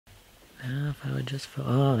If I would just,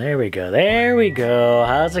 oh, there we go. There we go.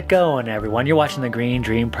 How's it going, everyone? You're watching the Green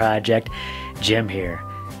Dream Project. Jim here.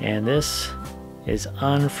 And this is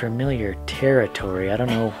unfamiliar territory. I don't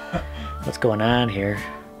know what's going on here.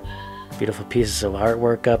 Beautiful pieces of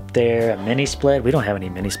artwork up there. A mini split. We don't have any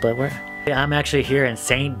mini split. I'm actually here in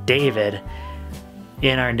St. David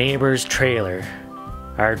in our neighbor's trailer.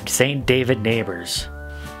 Our St. David neighbors.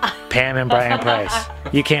 Pam and Brian Price.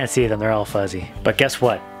 You can't see them, they're all fuzzy. But guess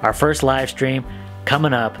what? Our first live stream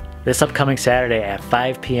coming up this upcoming Saturday at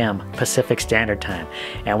 5 p.m. Pacific Standard Time.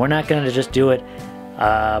 And we're not going to just do it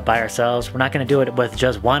by ourselves. We're not going to do it with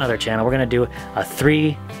just one other channel. We're going to do a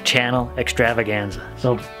 3-channel extravaganza.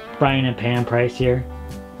 So Brian and Pam Price here,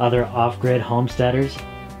 other off-grid homesteaders,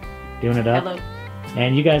 doing it up. Hello.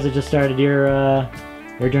 And you guys have just started your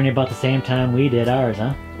journey about the same time we did ours,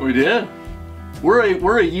 huh? We did.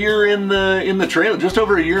 We're a year in the trailer, just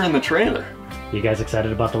over a year in the trailer. You guys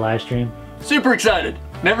excited about the live stream? Super excited.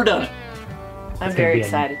 Never done it. I'm very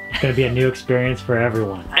excited. It's gonna be a new experience for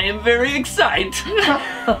everyone. I am very excited.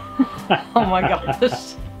 Oh my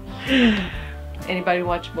gosh. Anybody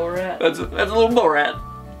watch Borat? That's a little Borat.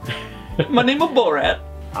 My name is Borat.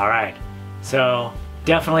 All right, so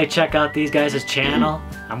definitely check out these guys' channel.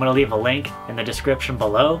 I'm gonna leave a link in the description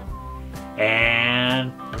below.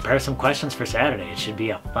 And prepare some questions for Saturday. It should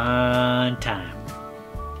be a fun time.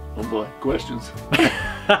 Oh boy, questions.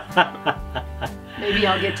 Maybe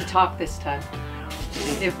I'll get to talk this time.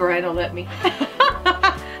 If Brian will let me.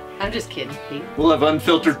 I'm just kidding, Pete. We'll have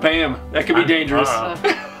unfiltered Pam. That could be dangerous.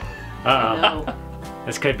 Uh-oh.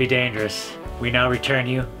 This could be dangerous. We now return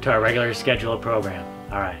you to our regular scheduled program.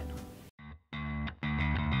 All right.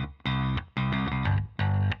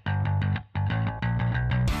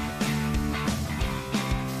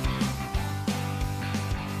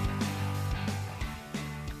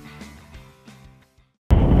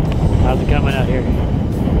 How's it coming out here? I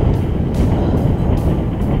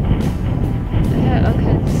got all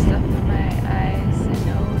kinds of stuff in my eyes and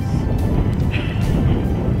nose.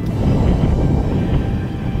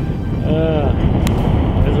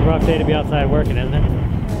 It's a rough day to be outside working, isn't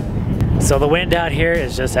it? So the wind out here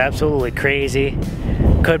is just absolutely crazy.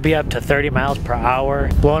 Could be up to 30 miles per hour,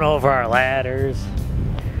 blowing over our ladders,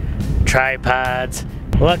 tripods.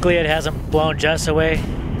 Luckily it hasn't blown Jess away.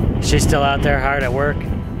 She's still out there hard at work,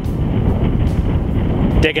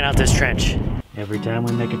 digging out this trench. Every time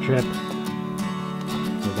we make a trip, we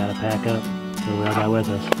gotta pack up what we all got with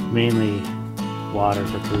us. Mainly water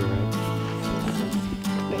for food, right?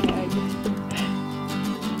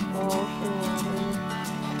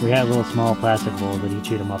 We have little small plastic bowls, but he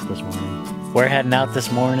chewed them up this morning. We're heading out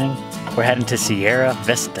this morning. We're heading to Sierra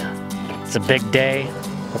Vista. It's a big day.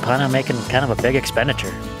 We're planning on making kind of a big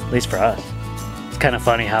expenditure, at least for us. It's kind of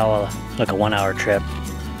funny how like a 1-hour trip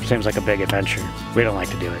seems like a big adventure. We don't like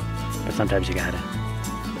to do it, but sometimes you got it.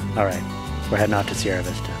 All right, we're heading out to Sierra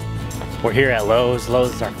Vista. We're here at Lowe's.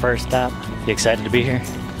 Lowe's is our first stop. You excited to be here?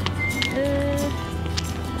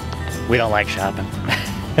 We don't like shopping,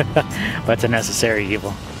 but it's a necessary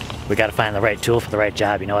evil. We got to find the right tool for the right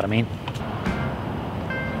job, you know what I mean?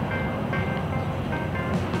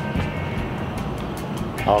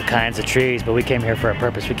 All kinds of trees, but we came here for a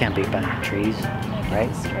purpose. We can't beat by trees, right?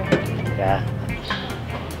 Yeah.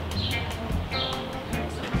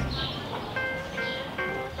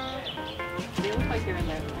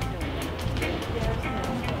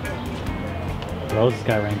 Lowe's has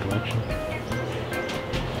got rain collection.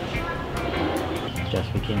 Jess,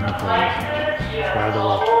 we came here for a reason.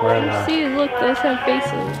 Where are the... See, look, those have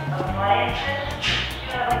faces.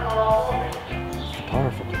 The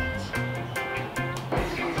powerful ones.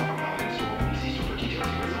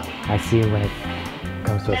 I see when it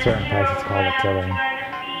comes to a certain price, it's called a tiller.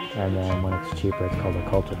 And then when it's cheaper, it's called a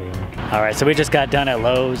cultivator. All right, so we just got done at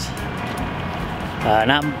Lowe's.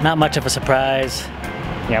 Not much of a surprise.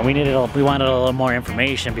 Yeah, we wanted a little more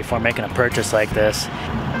information before making a purchase like this.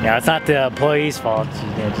 Yeah, it's not the employees' fault.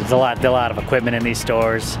 There's a lot of equipment in these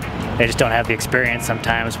stores. They just don't have the experience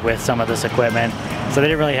sometimes with some of this equipment. So they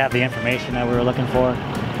didn't really have the information that we were looking for.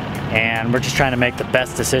 And we're just trying to make the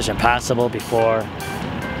best decision possible before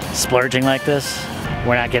splurging like this.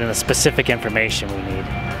 We're not getting the specific information we need.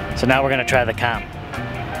 So now we're gonna try the comp.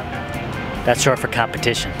 That's short for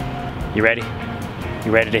competition. You ready?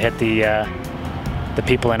 You ready to hit the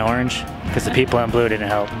people in orange? Because the people in blue didn't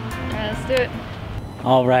help. Let's do it.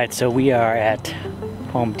 All right, so we are at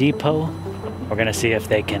Home Depot. We're gonna see if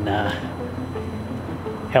they can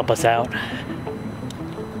help us out.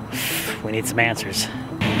 We need some answers.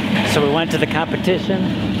 So we went to the competition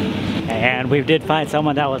and we did find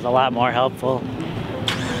someone that was a lot more helpful.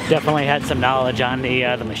 definitely had some knowledge on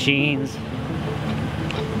the machines.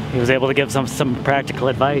 He was able to give some practical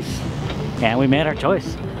advice, and we made our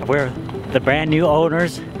choice. We're the brand new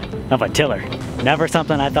owners of a tiller. Never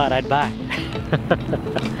something I thought I'd buy.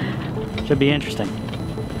 Should be interesting.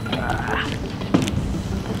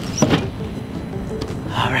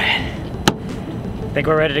 All right, I think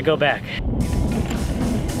we're ready to go back.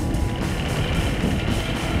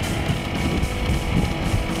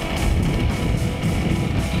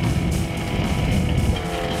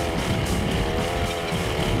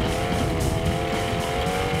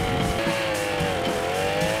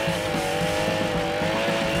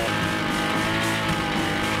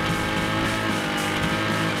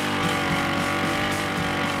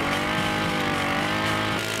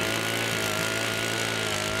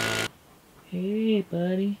 Hey,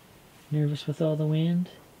 buddy. Nervous with all the wind?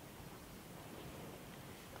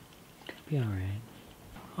 Could be alright.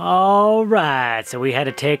 Alright, so we had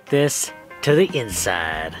to take this to the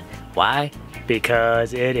inside. Why?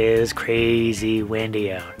 Because it is crazy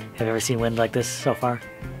windy out. Have you ever seen wind like this so far?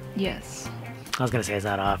 Yes. I was gonna say it's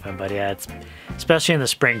not often, but yeah, it's especially in the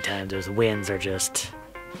springtime, those winds are just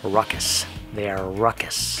ruckus. They are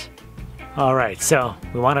ruckus. Alright, so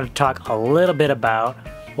we wanted to talk a little bit about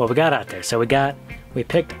what we got out there. So we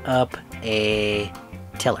picked up a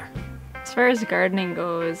tiller. As far as gardening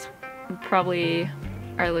goes, we probably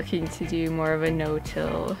are looking to do more of a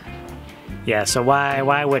no-till. Yeah, so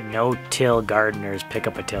why would no-till gardeners pick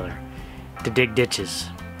up a tiller? To dig ditches.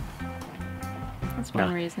 That's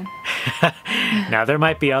one reason. Now, there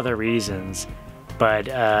might be other reasons, but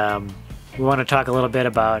we want to talk a little bit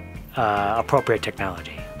about appropriate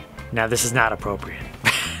technology. Now, this is not appropriate.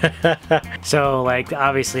 So, like,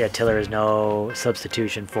 obviously a tiller is no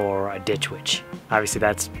substitution for a ditch witch. Obviously,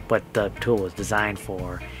 that's what the tool was designed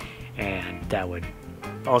for, and that would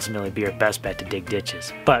ultimately be our best bet to dig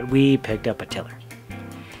ditches. But we picked up a tiller.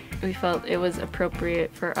 We felt it was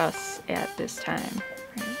appropriate for us at this time.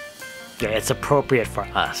 Right? Yeah, it's appropriate for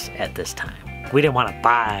us at this time. We didn't want to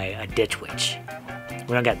buy a ditch witch.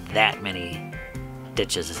 We don't got that many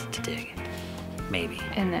ditches to dig. Maybe.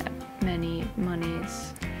 And that many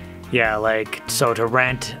monies. Yeah, like, so to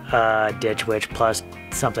rent a ditch witch plus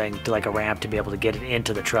something to, like, a ramp to be able to get it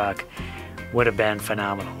into the truck would have been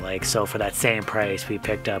phenomenal. Like, so for that same price, we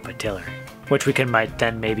picked up a tiller, which we might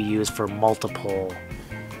then maybe use for multiple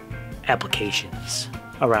applications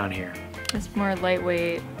around here. It's more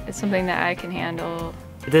lightweight. It's something that I can handle.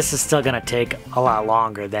 This is still gonna take a lot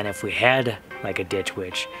longer than if we had, like, a ditch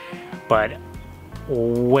witch, but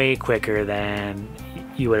way quicker than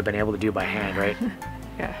you would have been able to do by hand, right?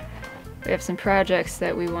 Yeah. We have some projects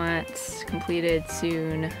that we want completed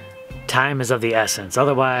soon. Time is of the essence.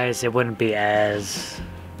 Otherwise, it wouldn't be as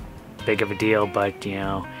big of a deal, but, you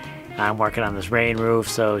know, I'm working on this rain roof,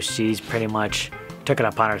 so she's pretty much took it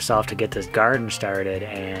upon herself to get this garden started,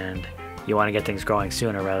 and you want to get things growing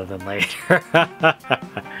sooner rather than later.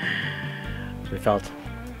 We felt it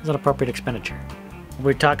was an appropriate expenditure.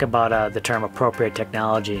 We talk about the term appropriate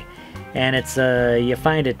technology, and it's you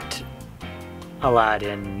find it a lot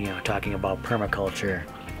in, you know, talking about permaculture.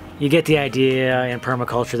 You get the idea in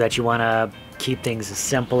permaculture that you want to keep things as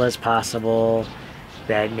simple as possible,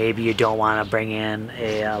 that maybe you don't want to bring in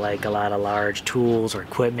a lot of large tools or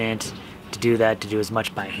equipment to do that, to do as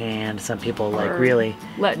much by hand. Some people like really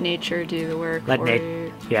let nature do the work for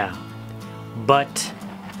you. Yeah, but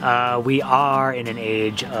we are in an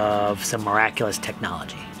age of some miraculous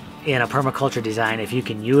technology. In a permaculture design, if you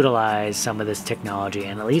can utilize some of this technology,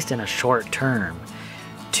 and at least in a short term,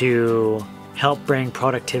 to help bring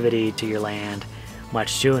productivity to your land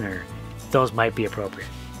much sooner, those might be appropriate.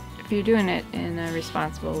 If you're doing it in a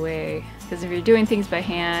responsible way, because if you're doing things by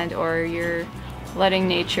hand or you're letting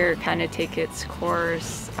nature kind of take its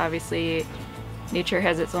course, obviously nature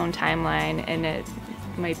has its own timeline and it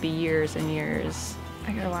might be years and years.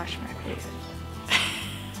 I gotta wash my face.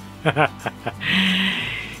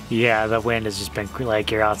 Yeah, the wind has just been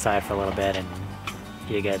like you're outside for a little bit and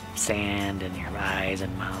you get sand in your eyes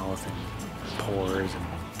and mouth and pores and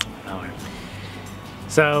oh.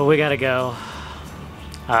 So we gotta go.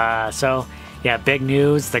 So yeah, big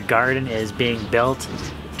news, the garden is being built.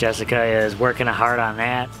 Jessica is working hard on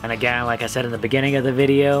that. And again, like I said in the beginning of the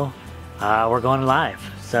video, we're going live.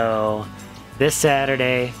 So this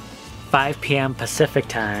Saturday, 5 p.m. Pacific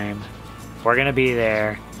time, we're gonna be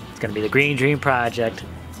there. It's gonna be the Green Dream Project,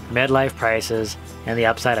 midlife prices, and the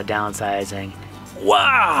upside of downsizing.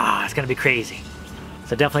 Wow, it's gonna be crazy.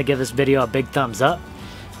 So definitely give this video a big thumbs up.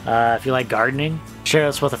 If you like gardening, share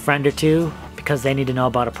this with a friend or two because they need to know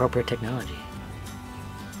about appropriate technology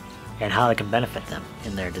and how it can benefit them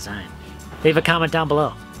in their design. Leave a comment down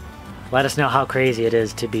below. Let us know how crazy it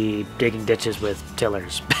is to be digging ditches with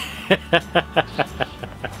tillers.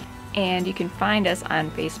 And you can find us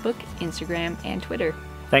on Facebook, Instagram, and Twitter.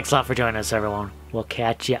 Thanks a lot for joining us, everyone. We'll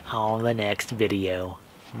catch you on the next video.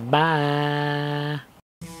 Bye.